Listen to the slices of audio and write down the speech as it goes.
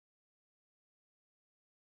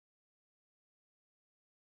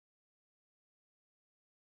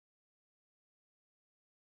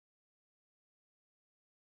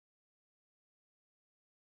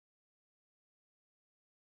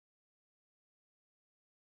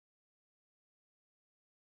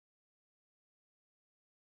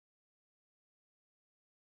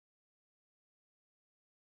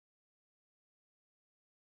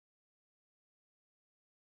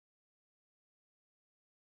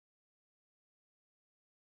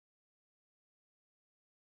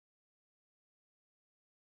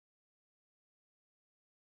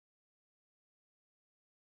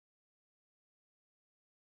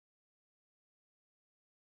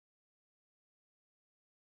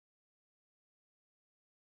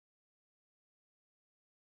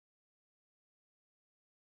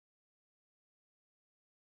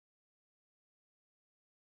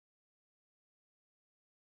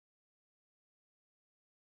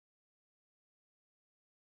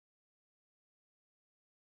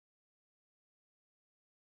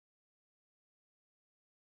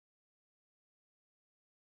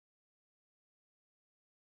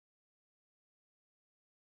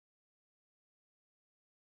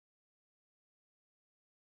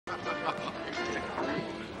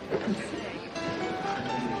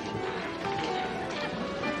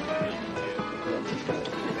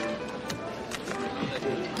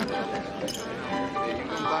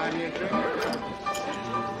buy me a drink?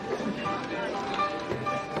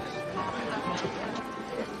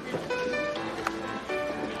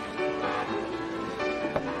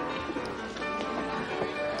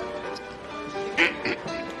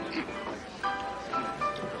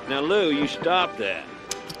 Now, Lou, you stop that.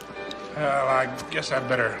 Well, I guess I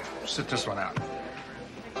better sit this one out.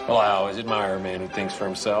 Well, I always admire a man who thinks for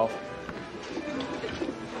himself.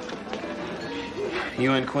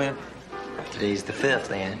 You and Quinn? Today's the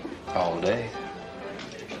 5th, Ann. All day.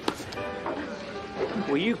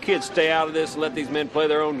 Will you kids stay out of this and let these men play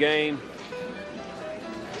their own game?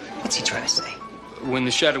 What's he trying to say? When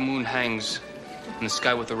the shadow moon hangs in the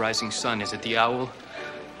sky with the rising sun, is it the owl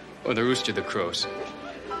or the rooster that crows?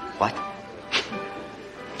 What?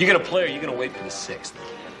 You gonna play or you gonna wait for the 6th?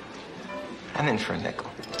 I'm in for a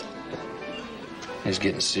nickel. It's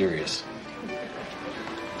getting serious.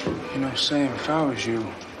 You know, Sam, if I was you,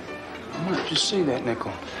 I might just see that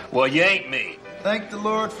nickel. Well, you ain't me. Thank the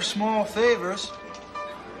Lord for small favors.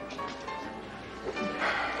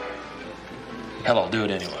 Hell, I'll do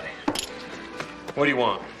it anyway. What do you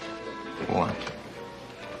want? What?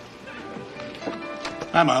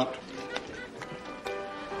 I'm out.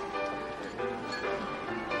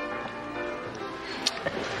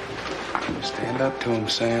 Stand up to him,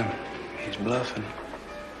 Sam. He's bluffing.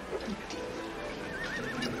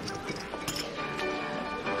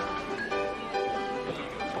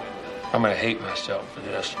 I'm gonna hate myself for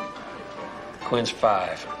this. Quinn's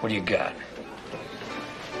 5. What do you got?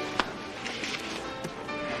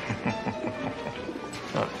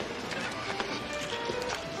 Huh.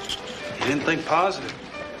 You didn't think positive.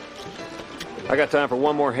 I got time for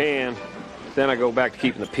one more hand, then I go back to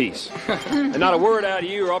keeping the peace. And not a word out of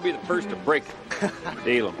you, or I'll be the first to break it.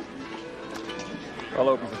 Deal 'em. I'll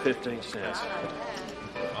open for 15 cents.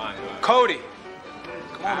 Cody,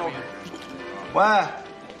 come on over. Why?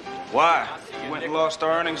 Why? You went and lost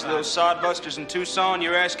our earnings to those sodbusters in Tucson.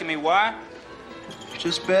 You're asking me why?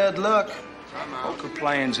 Just bad luck. Poker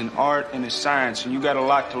playing's an art and a science, and you got a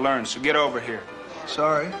lot to learn, so get over here.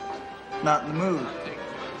 Sorry. Not in the mood.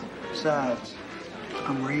 Besides,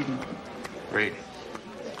 I'm reading. Reading.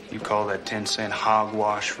 You call that 10-cent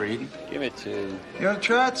hogwash reading? Give it to... You ought to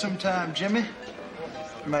try it sometime, Jimmy.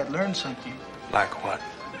 You might learn something. Like what?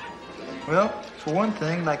 Well, for one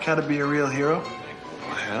thing, like how to be a real hero.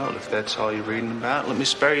 Well, hell, if that's all you're reading about, let me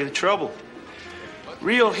spare you the trouble.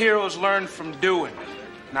 Real heroes learn from doing,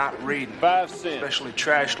 not reading. 5 cents. Especially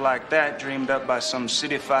trash like that, dreamed up by some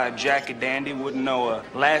city-fied jacky-dandy wouldn't know a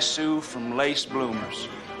lasso from lace bloomers.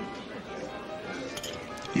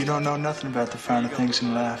 You don't know nothing about the finer things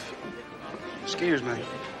in life. Excuse me.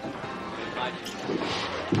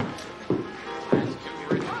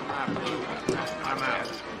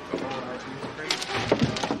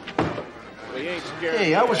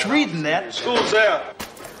 Hey, I was reading that. School's out.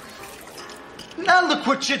 Now look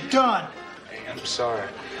what you done. Hey, I'm sorry.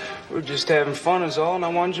 We're just having fun is all, and I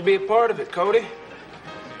wanted you to be a part of it, Cody.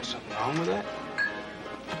 Something wrong with that?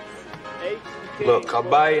 Look, I'll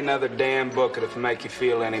buy you another damn bucket if it make you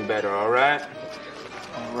feel any better, all right?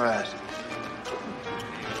 All right.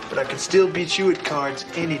 But I can still beat you at cards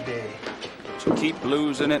any day. So keep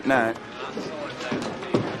losing at night.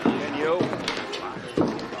 And you open.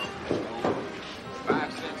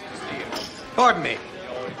 Pardon me.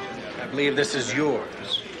 I believe this is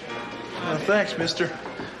yours. Well, thanks, mister.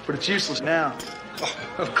 But it's useless now. Oh,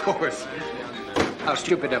 of course. How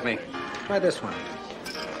stupid of me. Try this one.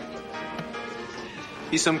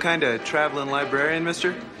 You some kind of traveling librarian,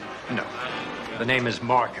 mister? No. The name is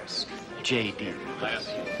Marcus. J.D.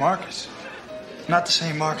 Marcus. Not the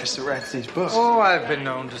same Marcus that writes these books. Oh, I've been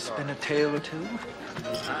known to spin a tale or two.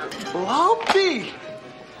 Well, I'll be.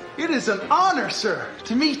 It is an honor, sir,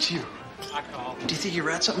 to meet you. Do you think you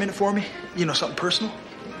write something in it for me? You know, something personal?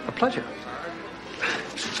 A pleasure.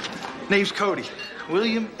 Name's Cody.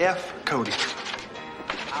 William F. Cody.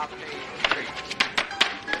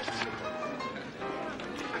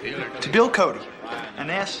 To Bill Cody. An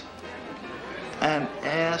S. An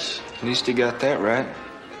ass. At least you got that right.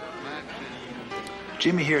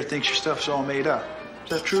 Jimmy here thinks your stuff's all made up. Is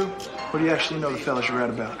that true? Or do you actually know the fellas you read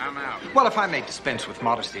about? Well, if I may dispense with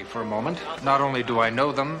modesty for a moment, not only do I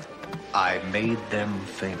know them, I made them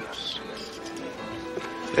famous.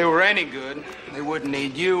 If they were any good, they wouldn't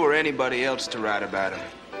need you or anybody else to write about them.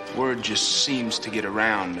 Word just seems to get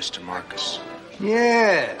around, Mr. Marcus.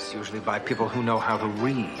 Yes, usually by people who know how to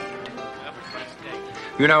read.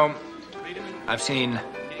 You know, I've seen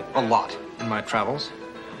a lot in my travels,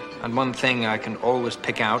 and one thing I can always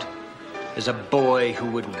pick out is a boy who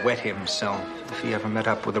would wet himself if he ever met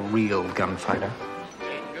up with a real gunfighter.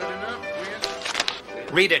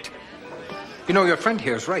 Read it. You know, your friend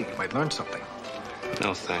here is right. You might learn something.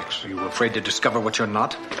 No, thanks. Are you afraid to discover what you're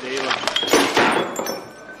not?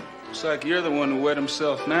 Looks like you're the one who wet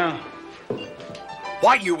himself now.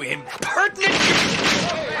 Why, you impertinent!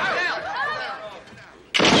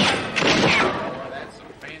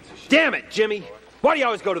 Damn it, Jimmy. Why do you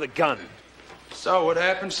always go to the gun? Saw what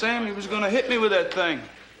happened, Sam. He was gonna hit me with that thing.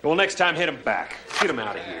 Well, next time, hit him back. Get him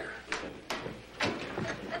out of here.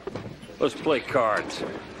 Let's play cards.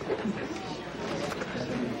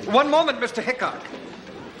 One moment, Mr. Hickok.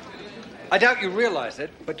 I doubt you realize it,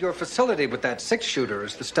 but your facility with that six-shooter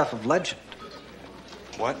is the stuff of legend.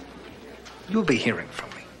 What? You'll be hearing from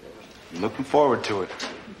me. I'm looking forward to it.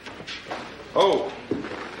 Oh.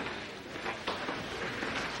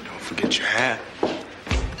 Don't forget your hat.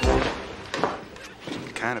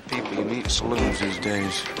 The kind of people you meet in saloons these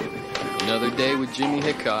days. Another day with Jimmy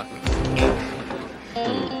Hickok.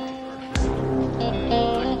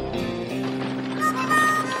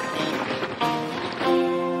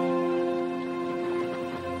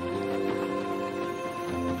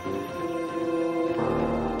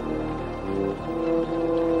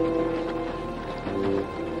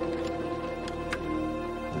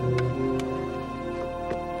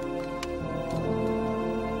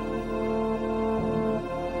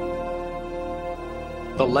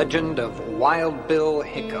 The legend of Wild Bill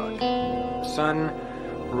Hickok. The sun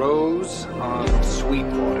rose on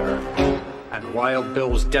Sweetwater, and Wild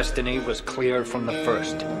Bill's destiny was clear from the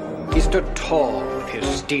first. He stood tall with his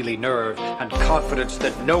steely nerve and confidence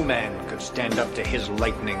that no man could stand up to his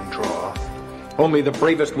lightning draw. Only the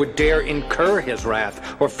bravest would dare incur his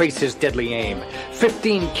wrath or face his deadly aim.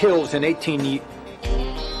 15 kills in 18 years.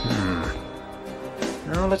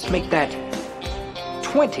 Now let's make that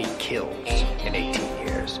 20 kills in 18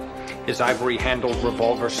 years. His ivory-handled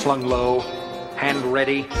revolver slung low, hand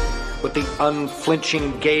ready, with the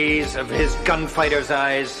unflinching gaze of his gunfighter's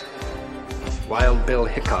eyes. Wild Bill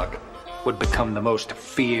Hickok would become the most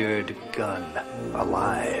feared gun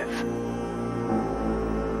alive.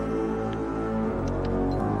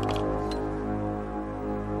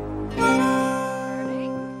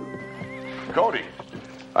 Cody,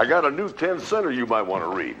 I got a new 10-center you might want to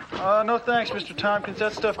read. No thanks, Mr. Tompkins.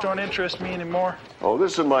 That stuff don't interest me anymore. Oh,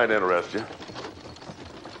 this one might interest you.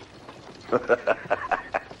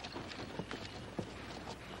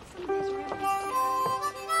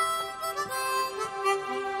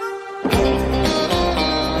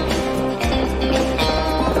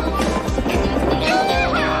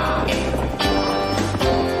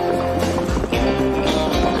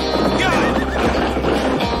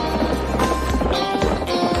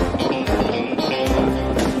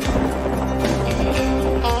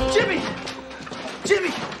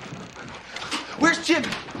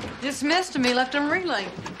 Dismissed him. He left him reeling.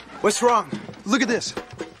 What's wrong? Look at this.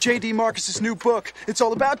 J.D. Marcus's new book. It's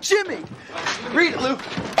all about Jimmy. Read it, Lou.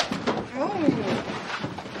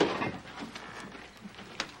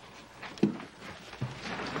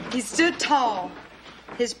 He stood tall,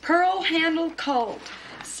 his pearl-handled Colt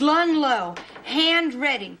slung low, hand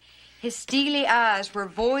ready. His steely eyes were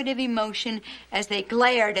void of emotion as they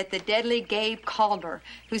glared at the deadly Gabe Calder,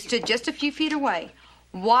 who stood just a few feet away.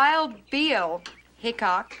 Wild Bill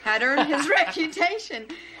Hickok had earned his reputation.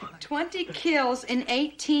 20 kills in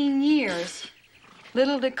 18 years.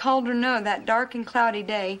 Little did Calder know that dark and cloudy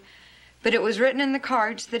day, but it was written in the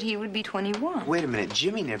cards that he would be 21. Wait a minute,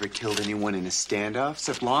 Jimmy never killed anyone in a standoff,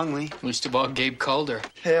 except Longley. Least of all, Gabe Calder.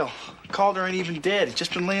 Hell, Calder ain't even dead. He's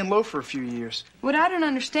just been laying low for a few years. What I don't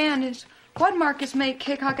understand is why'd Marcus make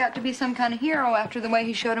Hickok out to be some kind of hero after the way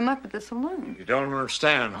he showed him up at the saloon? You don't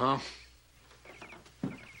understand, huh?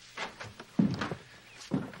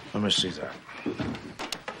 Let me see that.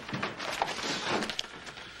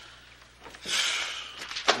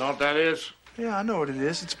 You know what that is? Yeah, I know what it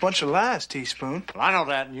is. It's a bunch of lies, Teaspoon. Well, I know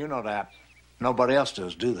that, and you know that. Nobody else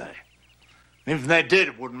does, do they? Even if they did,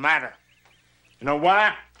 it wouldn't matter. You know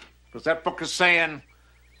why? Because that book is saying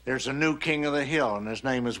there's a new king of the hill, and his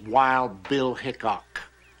name is Wild Bill Hickok.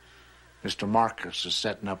 Mr. Marcus is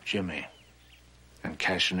setting up Jimmy and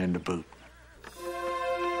cashing in to boot.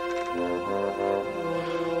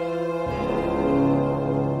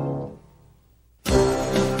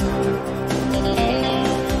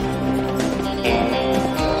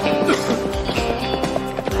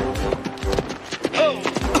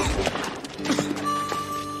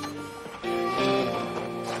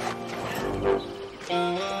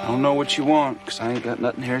 I don't know what you want, because I ain't got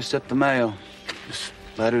nothing here except the mail. Just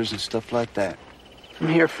letters and stuff like that. I'm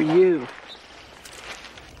here for you.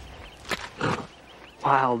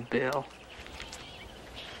 Wild Bill.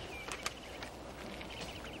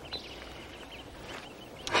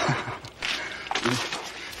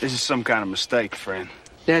 This is some kind of mistake, friend.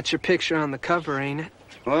 That's your picture on the cover, ain't it?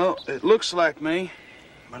 Well, it looks like me,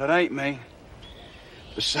 but it ain't me.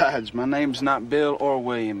 Besides, my name's not Bill or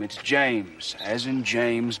William. It's James, as in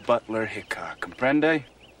James Butler Hickok. Comprende?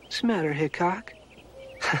 What's the matter, Hickok?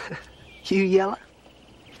 You yellow?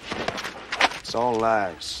 It's all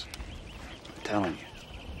lies. I'm telling you.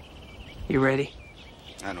 You ready?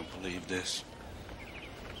 I don't believe this.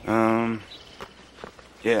 Yeah.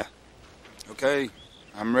 Okay,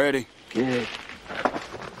 I'm ready. Good.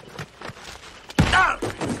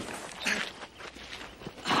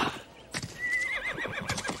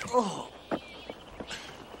 Oh.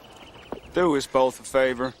 Do us both a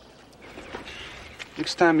favor.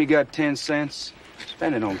 Next time you got 10 cents,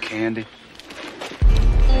 spend it on candy.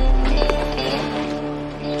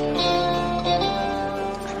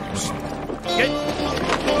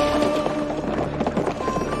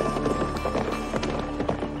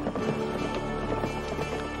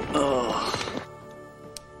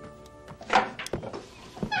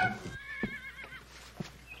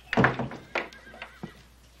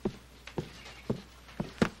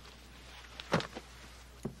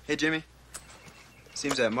 Hey, Jimmy.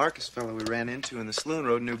 Seems that Marcus fellow we ran into in the saloon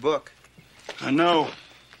wrote a new book. I know.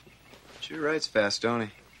 Sure writes fast, don't he?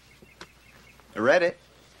 I read it.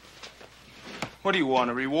 What do you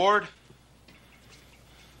want, a reward?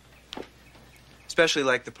 Especially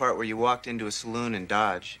like the part where you walked into a saloon in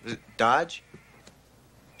Dodge. Was it Dodge?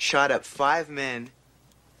 Shot up 5 men,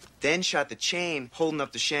 then shot the chain holding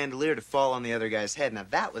up the chandelier to fall on the other guy's head. Now,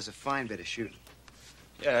 that was a fine bit of shooting.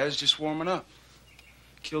 Yeah, I was just warming up.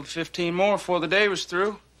 Killed 15 more before the day was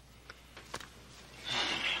through.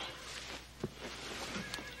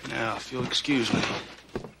 Now, if you'll excuse me.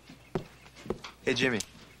 Hey, Jimmy.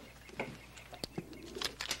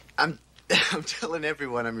 I'm telling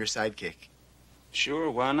everyone I'm your sidekick.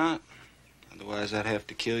 Sure, why not? Otherwise, I'd have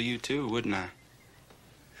to kill you too, wouldn't I?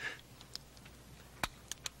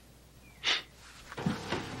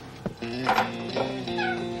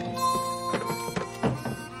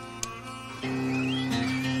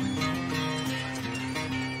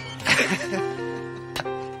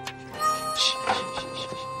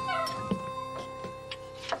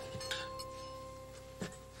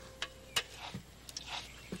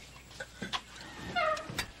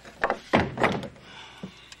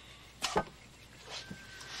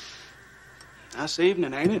 Nice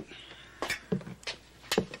evening, ain't it?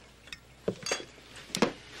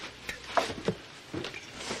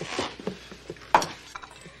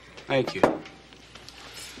 Thank you.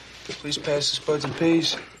 Please pass the spuds and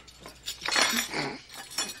peas.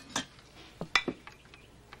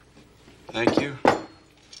 Thank you.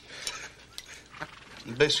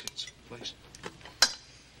 And biscuits, please.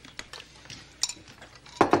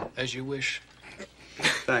 As you wish.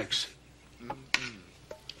 Thanks.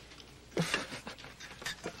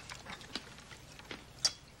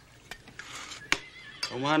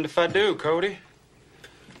 Don't mind if I do, Cody.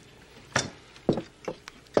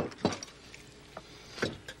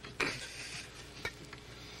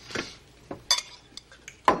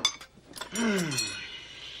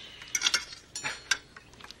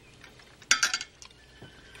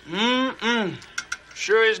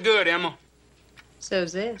 Sure is good, Emma.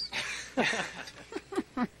 So's this.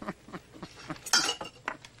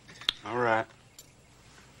 All right.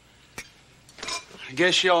 I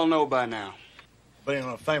guess y'all know by now. Being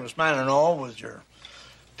a famous man and all with your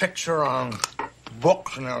picture on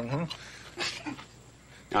books and everything.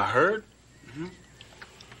 I heard.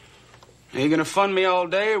 Are you gonna fund me all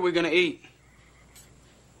day or are we gonna eat?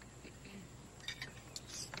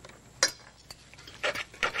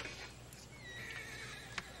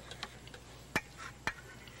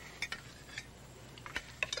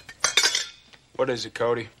 What is it,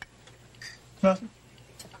 Cody? Nothing.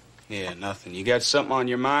 Yeah, nothing. You got something on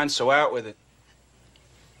your mind, so out with it.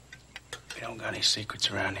 We don't got any secrets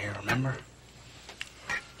around here, remember?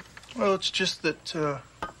 Well, it's just that,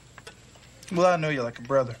 well, I know you like a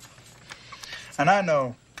brother. And I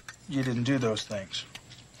know you didn't do those things.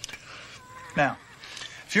 Now,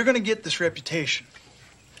 if you're going to get this reputation,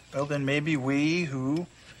 well, then maybe we who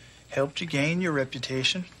helped you gain your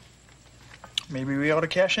reputation, maybe we ought to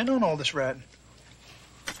cash in on all this ratting.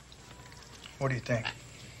 What do you think?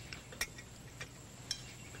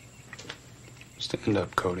 Stand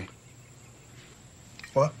up, Cody.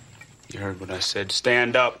 What? You heard what I said.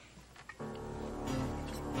 Stand up.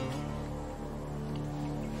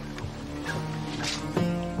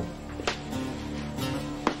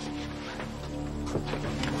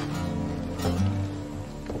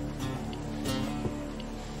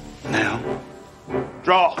 Now,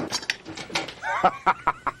 draw.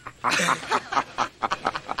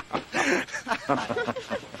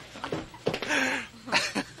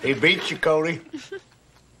 He beat you, Cody.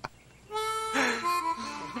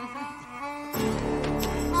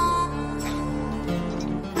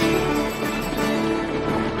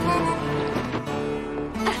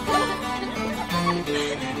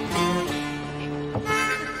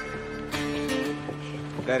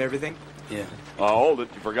 That everything? Yeah. Hold it.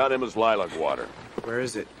 You forgot him his lilac water. Where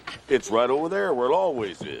is it? It's right over there where it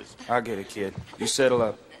always is. I'll get it, kid. You settle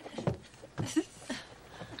up.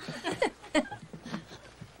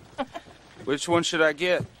 Which one should I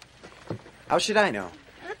get? How should I know?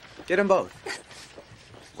 Get them both.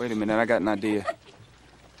 Wait a minute, I got an idea.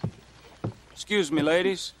 Excuse me,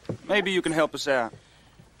 ladies. Maybe you can help us out.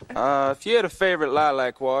 If you had a favorite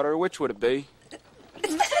lilac water, which would it be?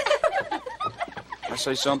 I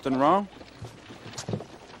say something wrong?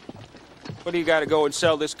 What do you got to go and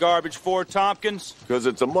sell this garbage for, Tompkins? Because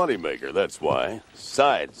it's a moneymaker, that's why.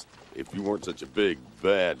 Besides, if you weren't such a big,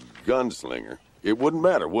 bad gunslinger, it wouldn't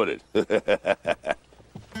matter, would it?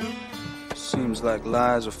 Seems like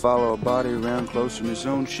lies will follow a body around closer than his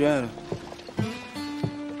own shadow.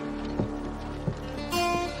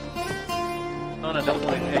 No, no, don't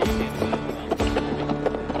play that.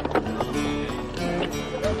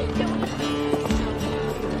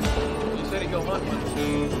 You said he'd go hunt with us.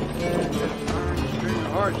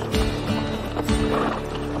 Hard.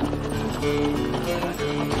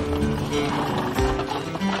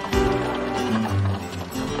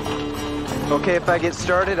 Okay, if I get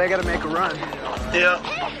started, I gotta make a run. Yeah.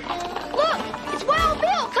 Hey, look, it's Wild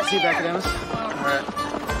Bill. Come See you here. back at Emma's. All right.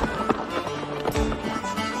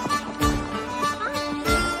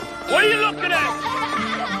 What are you looking at?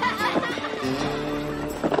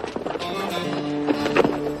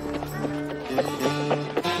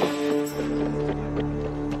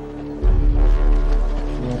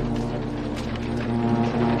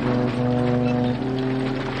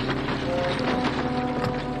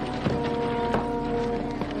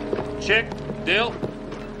 Chick, Dill.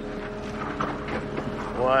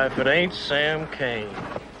 Why, if it ain't Sam Kane.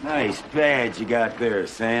 Nice badge you got there,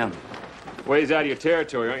 Sam. Ways out of your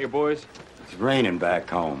territory, aren't you, boys? It's raining back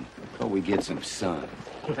home. Thought we get some sun.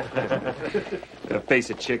 Gotta face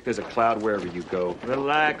it, Chick. There's a cloud wherever you go.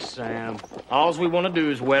 Relax, Sam. All we want to do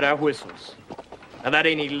is wet our whistles. Now, that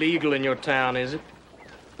ain't illegal in your town, is it?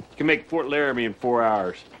 You can make Fort Laramie in 4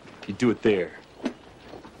 hours. You do it there.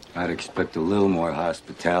 I'd expect a little more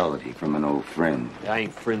hospitality from an old friend. I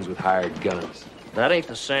ain't friends with hired guns. That ain't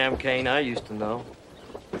the Sam Kane I used to know.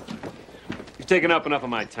 You've taken up enough of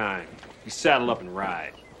my time. You saddle up and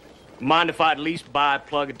ride. Mind if I at least buy a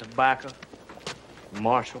plug of tobacco?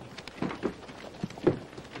 Marshal?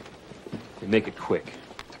 You make it quick.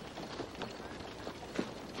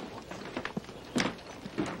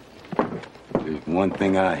 There's one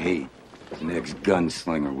thing I hate. An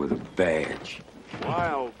ex-gunslinger with a badge.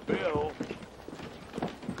 Wild Bill.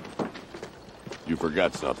 You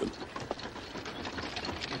forgot something.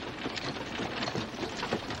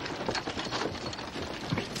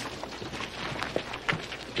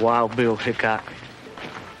 Wild Bill Hickok.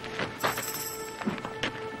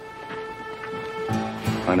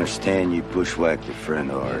 Understand you bushwhacked a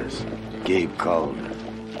friend of ours, Gabe Calder.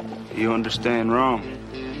 You understand wrong.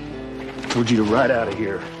 Told you to ride out of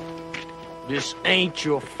here. This ain't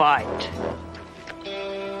your fight.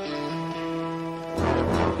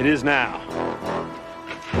 It is now.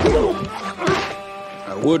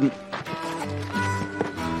 I wouldn't.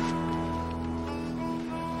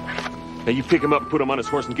 Now you pick him up and put him on his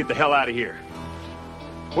horse and get the hell out of here.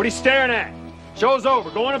 What are you staring at? Show's over.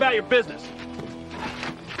 Go on about your business.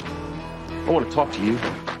 I want to talk to you.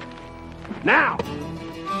 Now!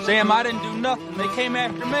 Sam, I didn't do nothing. They came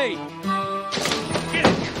after me. Get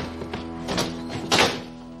it!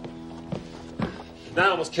 I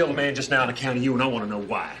almost killed a man just now on account of you, and I want to know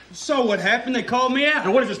why. So what happened? They called me out.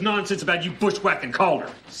 Now what is this nonsense about you bushwhacking Calder?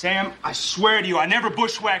 Sam, I swear to you, I never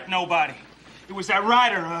bushwhacked nobody. It was that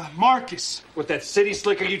rider, Marcus. With that city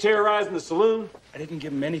slicker you terrorized in the saloon? I didn't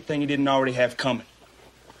give him anything he didn't already have coming.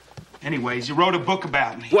 Anyways, he wrote a book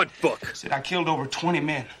about me. What book? Said I killed over 20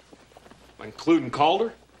 men. Including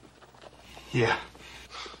Calder? Yeah.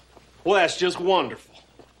 Well, that's just wonderful.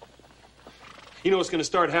 You know what's going to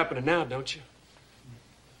start happening now, don't you?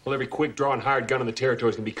 Well, every quick draw and hired gun in the territory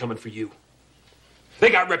is going to be coming for you. They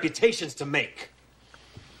got reputations to make.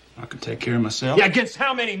 I could take care of myself. Yeah, against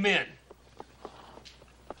how many men?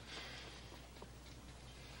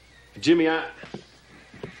 Jimmy, I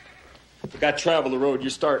got to travel the road you're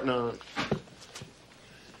starting on.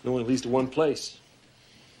 Knowing at least to one place.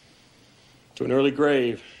 To an early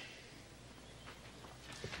grave.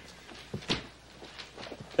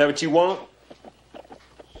 That what you want?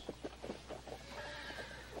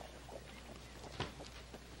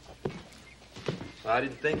 I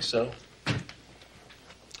didn't think so.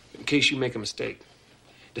 In case you make a mistake,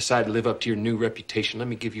 decide to live up to your new reputation, let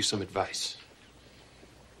me give you some advice.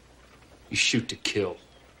 You shoot to kill.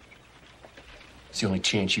 It's the only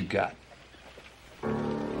chance you got.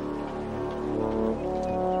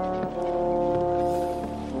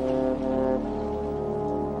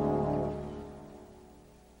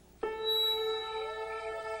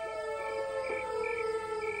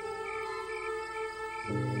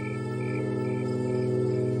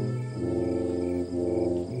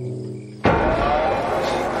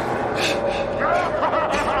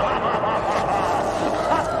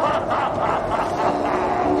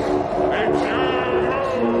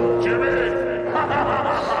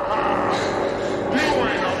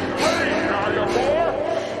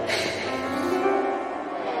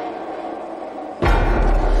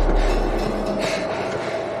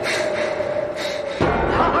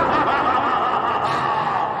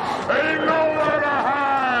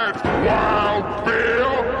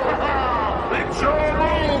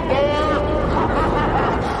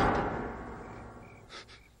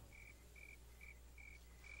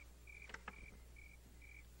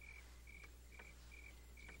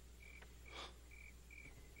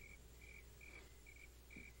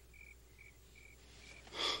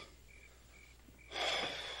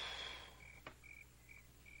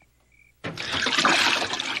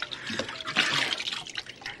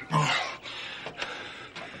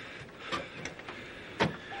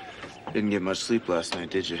 Didn't get much sleep last night,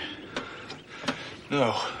 did you?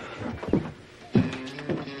 No.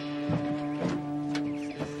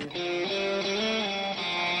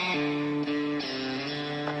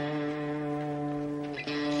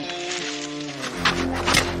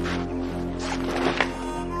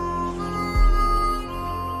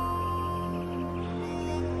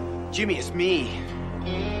 Jimmy, it's me.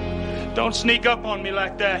 Don't sneak up on me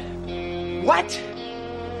like that. What?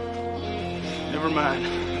 Never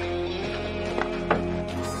mind.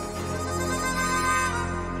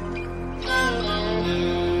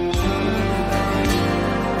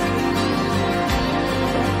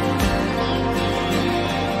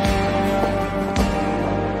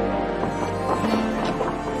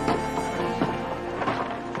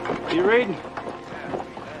 You reading?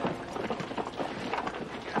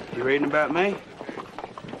 You reading about me?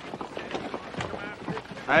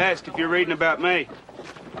 I asked if you're reading about me.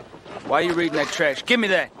 Why are you reading that trash? Give me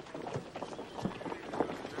that.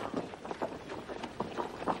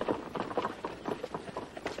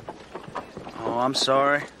 Oh, I'm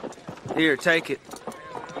sorry. Here, take it.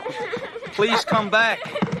 Please come back.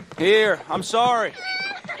 Here, I'm sorry.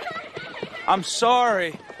 I'm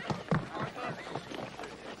sorry.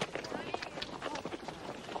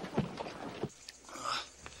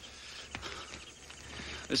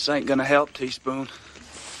 This ain't gonna help, Teaspoon.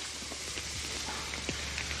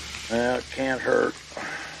 Well, it can't hurt.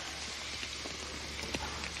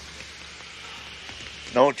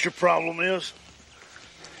 Know what your problem is?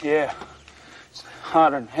 Yeah. It's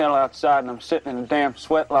hotter than hell outside, and I'm sitting in a damn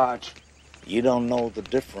sweat lodge. You don't know the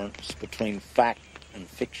difference between fact and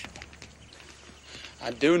fiction.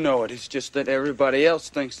 I do know it. It's just that everybody else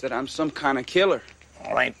thinks that I'm some kind of killer.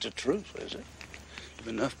 Well, ain't the truth, is it? If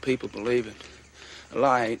enough people believe it, a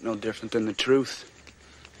lie ain't no different than the truth.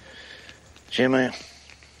 Jimmy,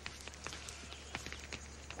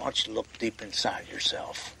 why don't you look deep inside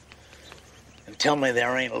yourself and tell me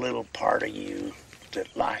there ain't a little part of you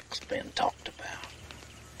that likes being talked about,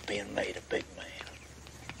 being made a big man?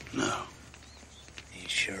 No. You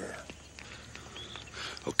sure?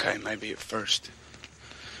 Okay, maybe at first,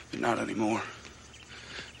 but not anymore.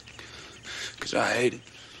 'Cause I hate it.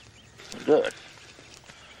 Good.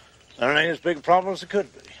 That ain't as big a problem as it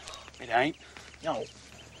could be. It ain't? No.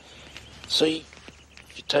 See,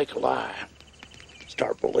 if you take a lie,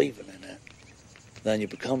 start believing in it, then you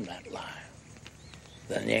become that lie.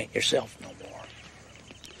 Then you ain't yourself no more.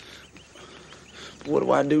 What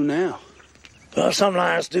do I do now? Well, some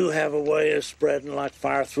lies do have a way of spreading like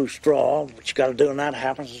fire through straw. What you gotta do when that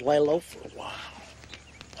happens is lay low for a while.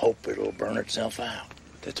 Hope it'll burn itself out.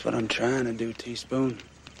 That's what I'm trying to do, Teaspoon.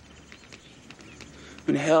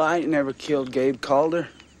 I mean, hell, I ain't never killed Gabe Calder.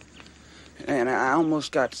 And I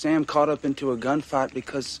almost got Sam caught up into a gunfight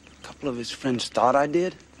because a couple of his friends thought I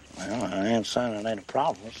did. Well, I ain't saying it ain't a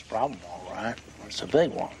problem. It's a problem, all right. It's a big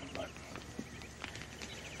one, but...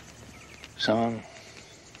 Son,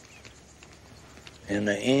 in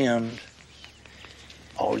the end,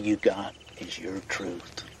 all you got is your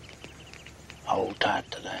truth. Hold tight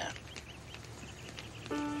to that.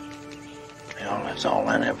 You know, that's all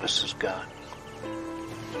any of us has got.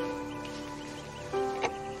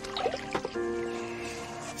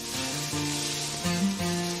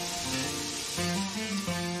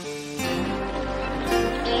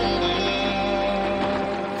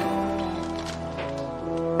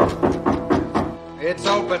 It's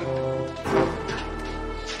open.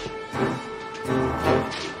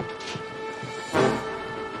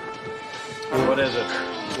 What is it?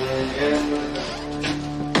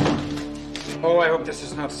 Oh, I hope this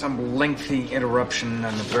is not some lengthy interruption.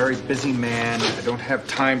 I'm a very busy man. I don't have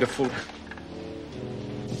time to fool.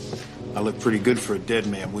 I look pretty good for a dead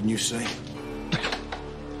man, wouldn't you say?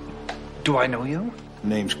 Do I know you?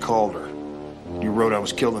 Name's Calder. You wrote I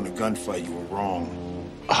was killed in a gunfight. You were wrong.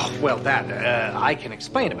 Oh, well, that, I can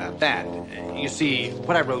explain about that. You see,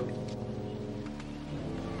 what I wrote...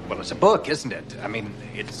 Well, it's a book, isn't it? I mean,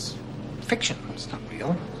 it's fiction. It's not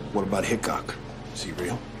real. What about Hickok? Is he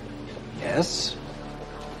real? Yes.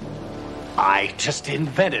 I just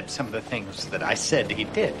invented some of the things that I said he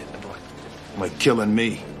did in the book. Like killing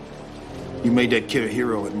me. You made that kid a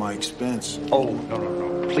hero at my expense. Oh,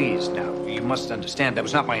 no. Please, now. You must understand that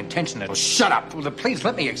was not my intention. Oh, shut up. Well, please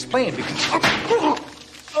let me explain because...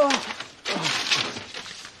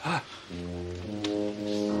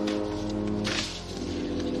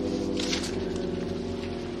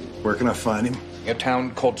 Where can I find him? A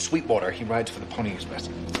town called Sweetwater. He rides for the Pony Express.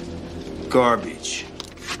 Garbage.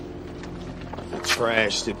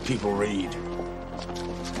 Trash that people read.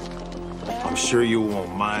 I'm sure you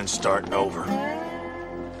won't mind starting over.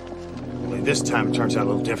 Only this time it turns out a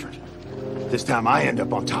little different. This time I end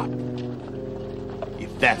up on top.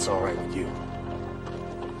 If that's all right with you.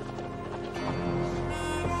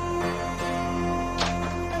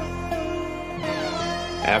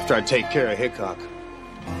 After I take care of Hickok,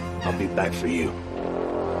 I'll be back for you.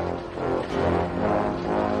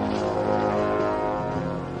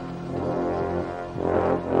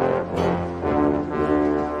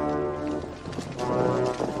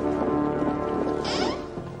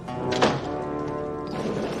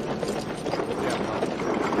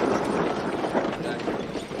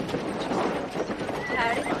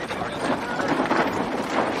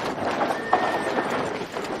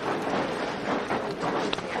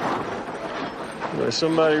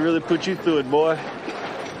 Somebody really put you through it, boy.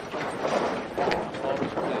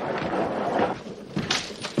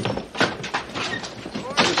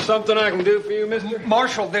 There's something I can do for you, mister?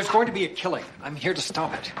 Marshal, there's going to be a killing. I'm here to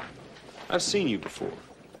stop it. I've seen you before.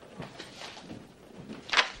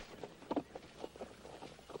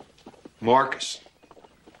 Marcus.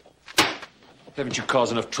 Haven't you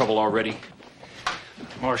caused enough trouble already?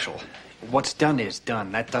 Marshal, what's done is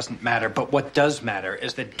done. That doesn't matter. But what does matter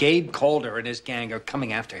is that Gabe Calder and his gang are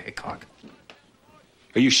coming after Hickok.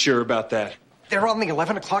 Are you sure about that? They're on the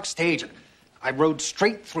 11 o'clock stage. I rode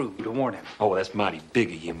straight through to warn him. Oh, that's mighty big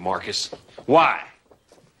of you, Marcus. Why?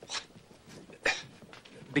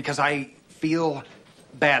 Because I feel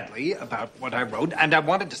badly about what I wrote, and I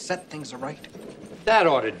wanted to set things right. That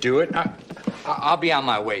ought to do it. I'll be on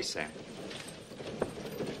my way, Sam.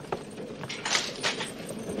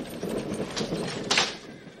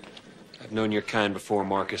 I've known your kind before,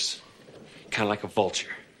 Marcus. Kind of like a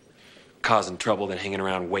vulture. Causing trouble, then hanging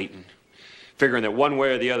around waiting. Figuring that one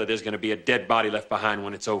way or the other, there's going to be a dead body left behind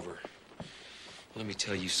when it's over. Let me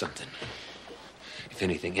tell you something. If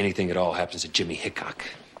anything at all happens to Jimmy Hickok,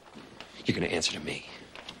 you're going to answer to me.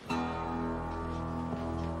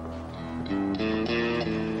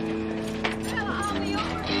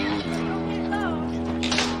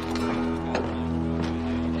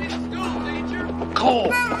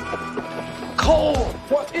 Cole!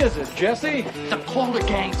 What is it, Jesse? The Calder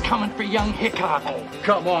gang's coming for young Hickok. Oh,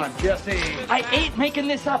 come on, Jesse. I ain't making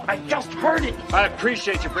this up. I just heard it. I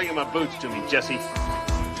appreciate you bringing my boots to me, Jesse.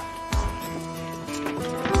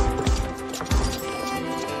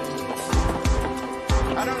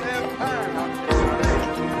 I don't have time.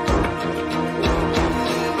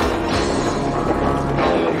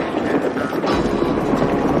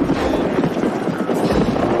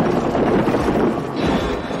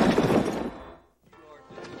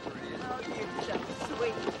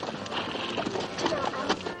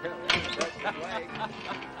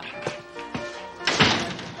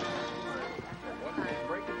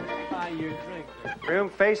 Room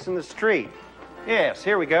facing the street. Yes,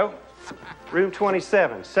 here we go. Room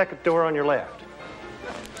 27, second door on your left.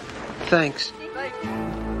 Thanks.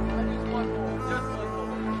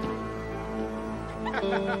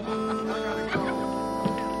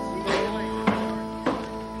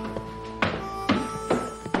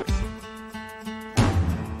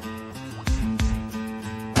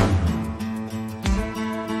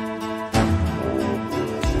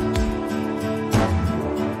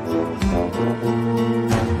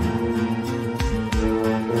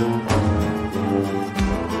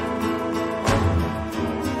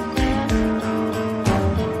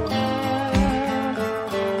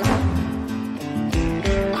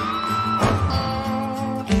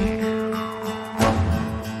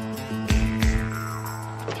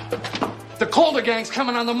 gang's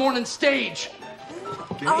coming on the morning stage.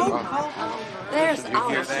 Oh, there's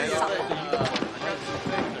always something.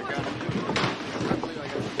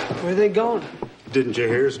 Where are they going? Didn't you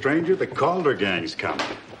hear, stranger? The Calder gang's coming.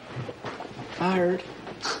 I heard.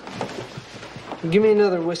 Give me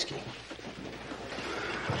another whiskey.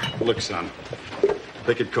 Look, son,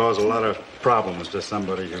 they could cause a lot of problems to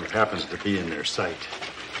somebody who happens to be in their sight.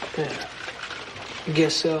 Yeah, I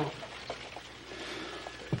guess so.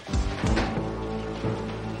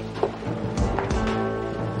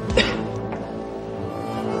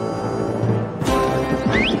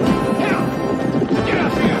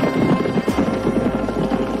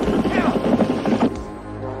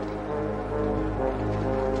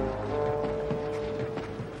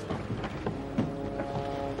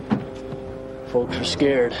 Folks are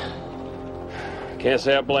scared. Can't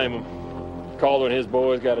say I blame them. Calder and his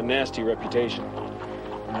boys got a nasty reputation.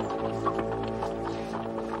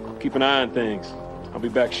 Keep an eye on things. I'll be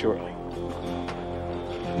back shortly.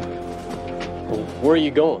 Well, where are you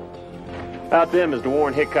going? Out them is to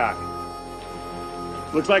warn Hickok.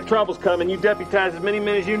 Looks like trouble's coming. You deputize as many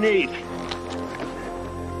men as you need.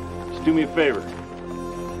 Just do me a favor.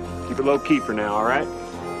 Keep it low-key for now, all right?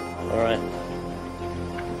 All right.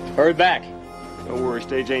 Hurry back. Don't worry,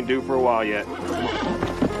 stage ain't due for a while yet. Morning,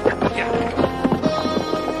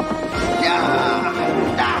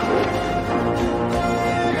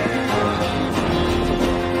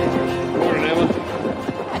 Emma.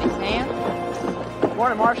 Howdy, Sam.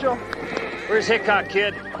 Morning, Marshal. Where's Hickok,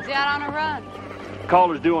 kid? He's out on a run.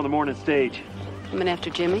 Calder's due on the morning stage. Coming after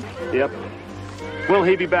Jimmy? Yep. When'll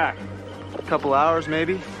he be back? A couple hours,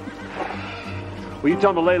 maybe. Will you tell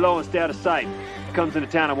him to lay low and stay out of sight? If he comes into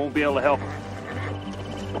town, I won't be able to help him.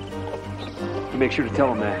 You make sure to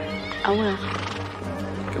tell him that. I will.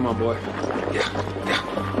 Come on, boy.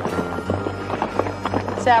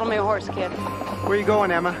 Saddle me a horse, kid. Where you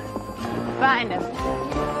going, Emma? Find him.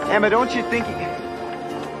 Emma, don't you think...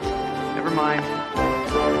 Never mind.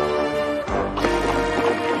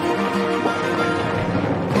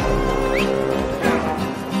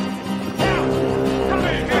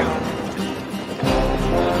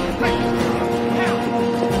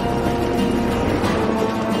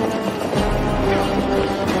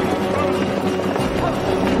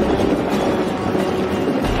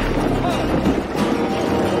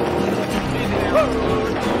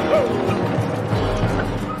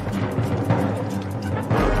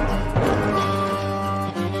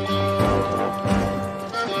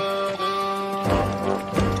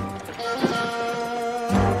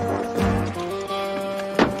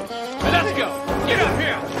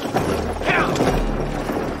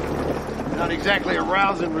 Exactly a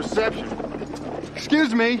rousing reception.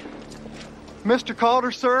 Excuse me, Mr.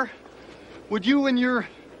 Calder, sir. Would you and your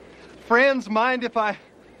friends mind if I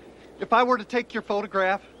were to take your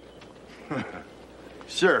photograph?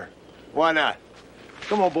 Sure. Why not?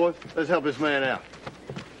 Come on, boys. Let's help this man out.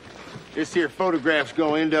 This here photograph's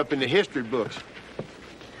gonna end up in the history books.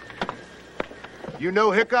 You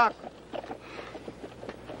know Hickok?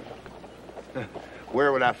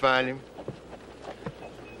 Where would I find him?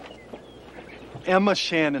 Emma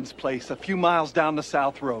Shannon's place, a few miles down the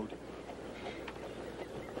South Road.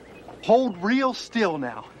 Hold real still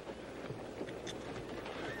now.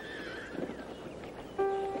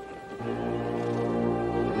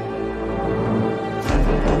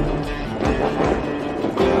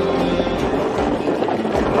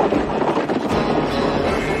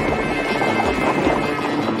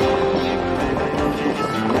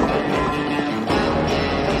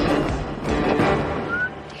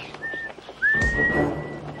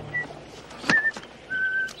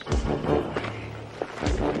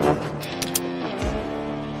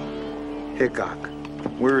 Hickok.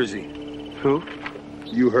 Where is he? Who?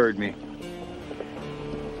 You heard me.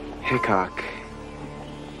 Hickok.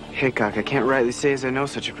 Hickok, I can't rightly say as I know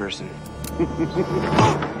such a person.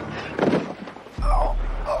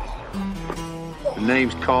 The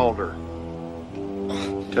name's Calder.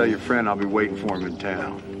 Tell your friend I'll be waiting for him in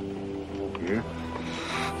town. Yeah?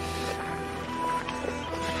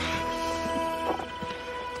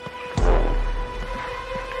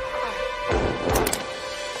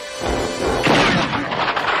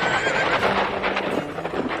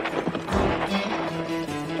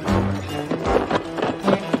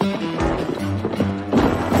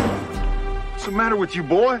 What's the matter with you,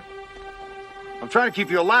 boy? I'm trying to keep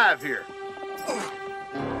you alive here.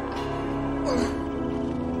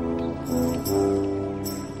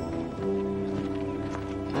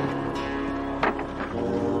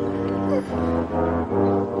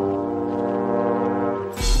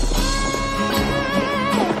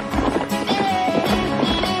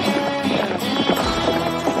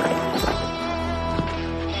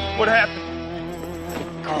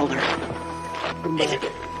 Calder.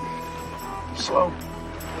 Slow.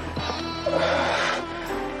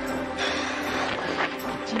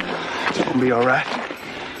 It's gonna be all right.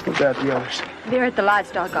 What about the others? They're at the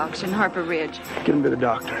livestock auction, Harper Ridge. Get them to the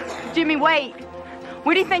doctor. Jimmy, wait.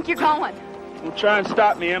 Where do you think you're going? Don't try and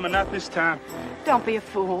stop me, Emma. Not this time. Don't be a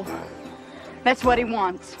fool. That's what he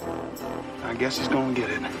wants. I guess he's gonna get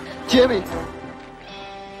it. Jimmy!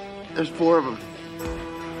 There's 4 of them.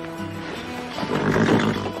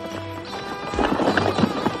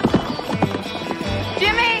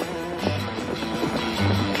 Jimmy!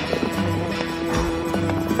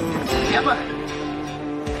 Emma!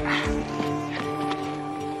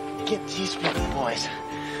 Get these boys.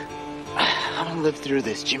 I'm gonna live through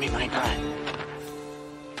this. Jimmy might not.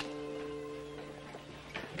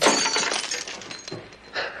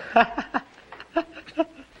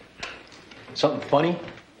 Something funny?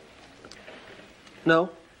 No.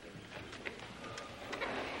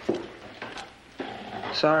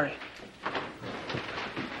 Sorry.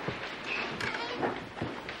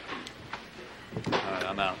 All right,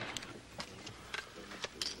 I'm out.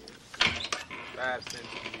 5 cents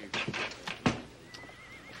to you.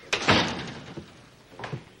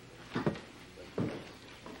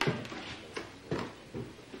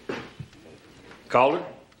 Calder?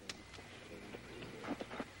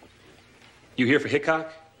 You here for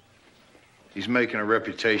Hickok? He's making a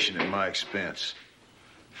reputation at my expense,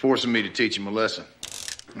 forcing me to teach him a lesson.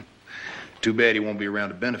 Too bad he won't be around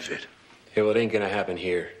to benefit. Yeah, well, it ain't gonna happen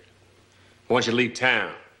here. I want you to leave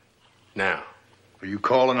town. Now. Are you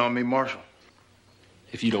calling on me, Marshal?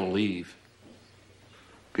 If you don't leave.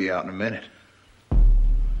 Be out in a minute.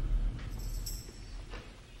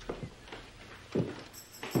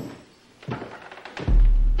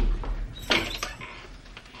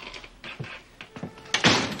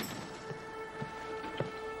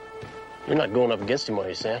 You're not going up against him, are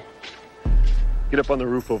you, Sam? Get up on the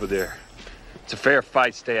roof over there. It's a fair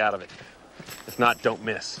fight. Stay out of it. If not, don't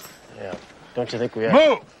miss. Yeah. Don't you think we have...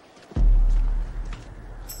 Move!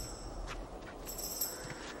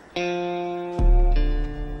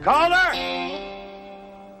 Calder!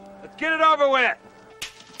 Let's get it over with.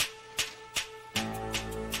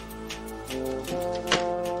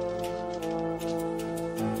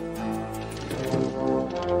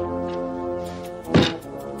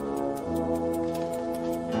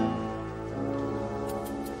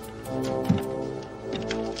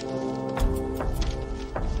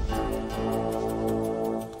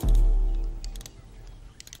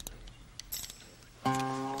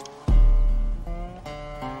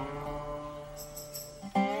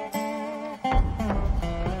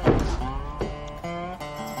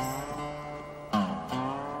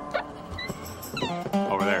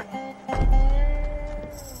 Over there.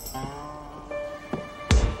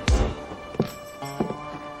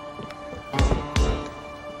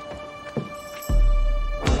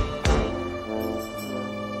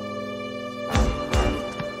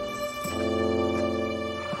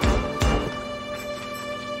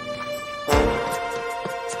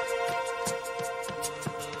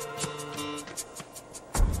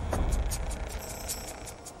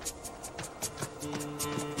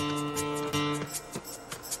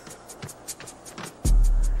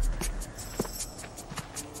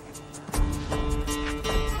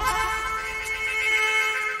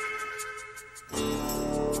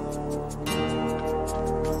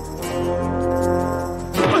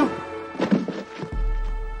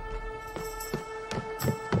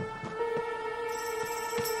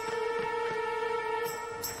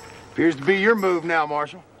 Appears to be your move now,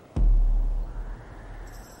 Marshal.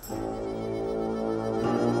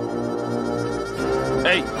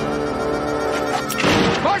 Hey!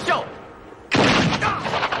 Marshal!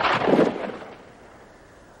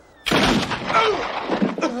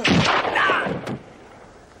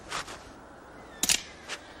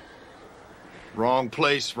 Wrong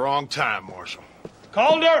place, wrong time, Marshal.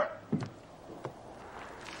 Calder!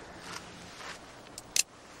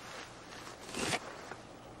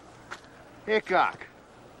 Hickok.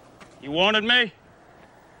 You wanted me?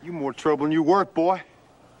 You more trouble than you worth, boy.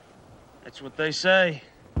 That's what they say.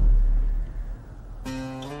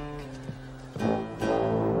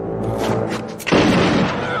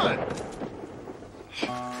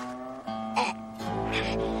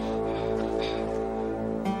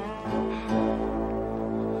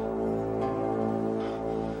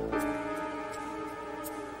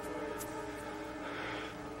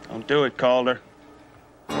 Don't do it, Calder.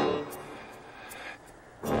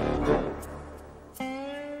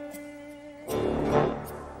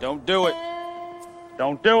 Don't do it.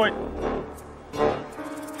 Don't do it.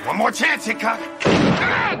 One more chance, Hickok.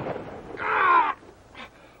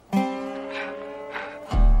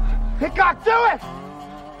 Hickok, do it!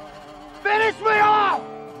 Finish me off!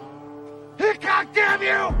 Hickok, damn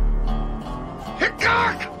you!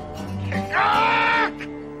 Hickok! Hickok!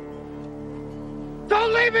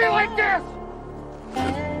 Don't leave me like this!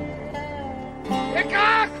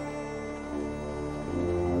 Hickok!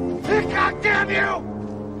 Hickok, damn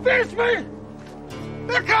you! Finish me!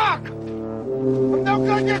 Hickok! I'm no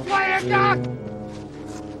good this way, Hickok!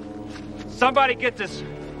 Somebody get this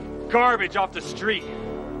garbage off the street.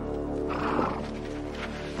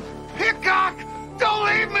 Hickok! Don't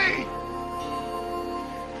leave me!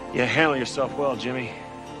 You handle yourself well, Jimmy.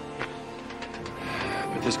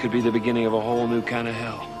 But this could be the beginning of a whole new kind of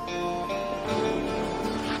hell.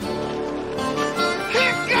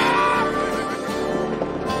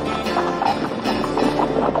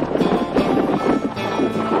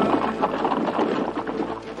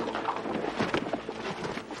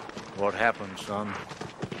 What happened, son?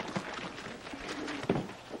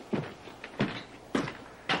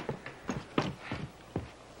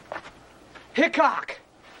 Hickok!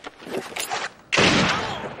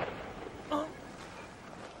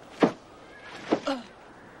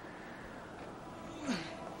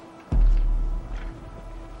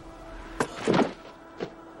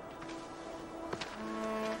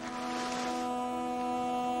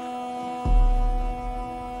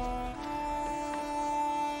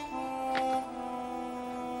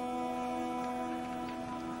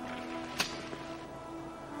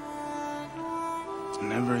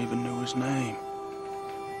 Never even knew his name.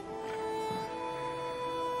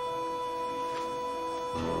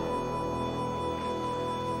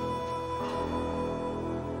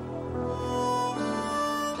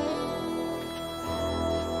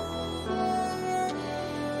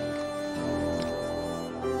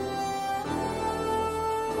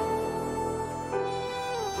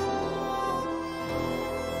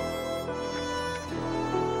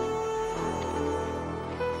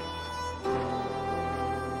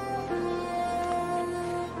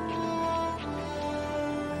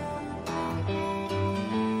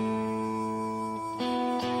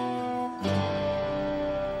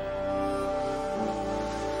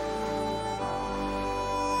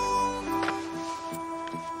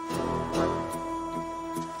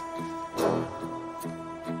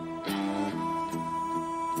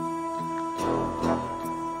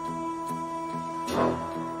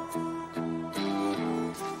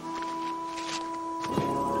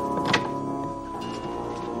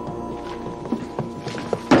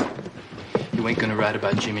 You ain't gonna write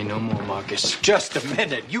about Jimmy no more, Marcus. Just a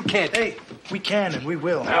minute. You can't. Hey, we can and we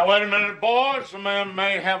will. Now, wait a minute, boys. The man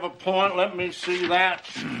may have a point. Let me see that.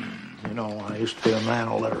 You know, I used to be a man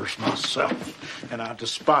of letters myself, and I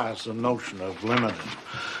despise the notion of limiting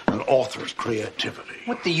an author's creativity.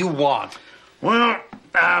 What do you want? Well,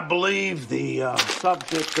 I believe the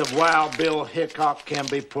subject of Wild Bill Hickok can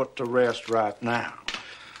be put to rest right now.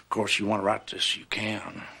 Of course, you want to write this, you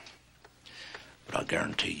can. But I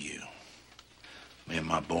guarantee you, me and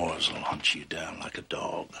my boys will hunt you down like a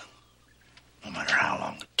dog, no matter how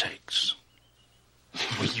long it takes.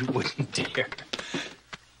 Well, you wouldn't dare.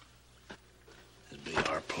 It'd be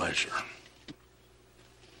our pleasure.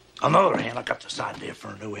 On the other hand, I got this idea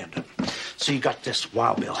for a new ending. So you got this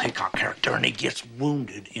Wild Bill Hickok character, and he gets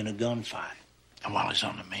wounded in a gunfight. And while he's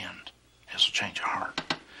on the mend, he has a change of heart.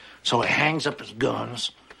 So he hangs up his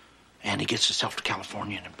guns, and he gets himself to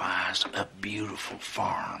California and buys a beautiful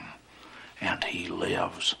farm. And he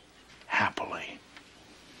lives happily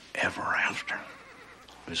ever after.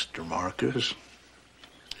 Mr. Marcus,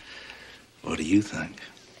 what do you think?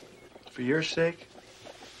 For your sake,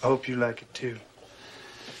 I hope you like it too.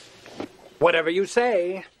 Whatever you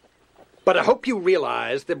say. But I hope you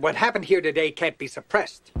realize that what happened here today can't be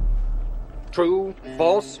suppressed. True,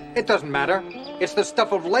 false, it doesn't matter. It's the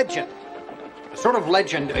stuff of legend. The sort of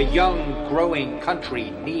legend a young, growing country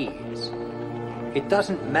needs. It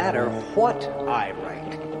doesn't matter what I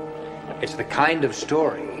write. It's the kind of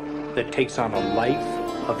story that takes on a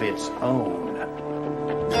life of its own.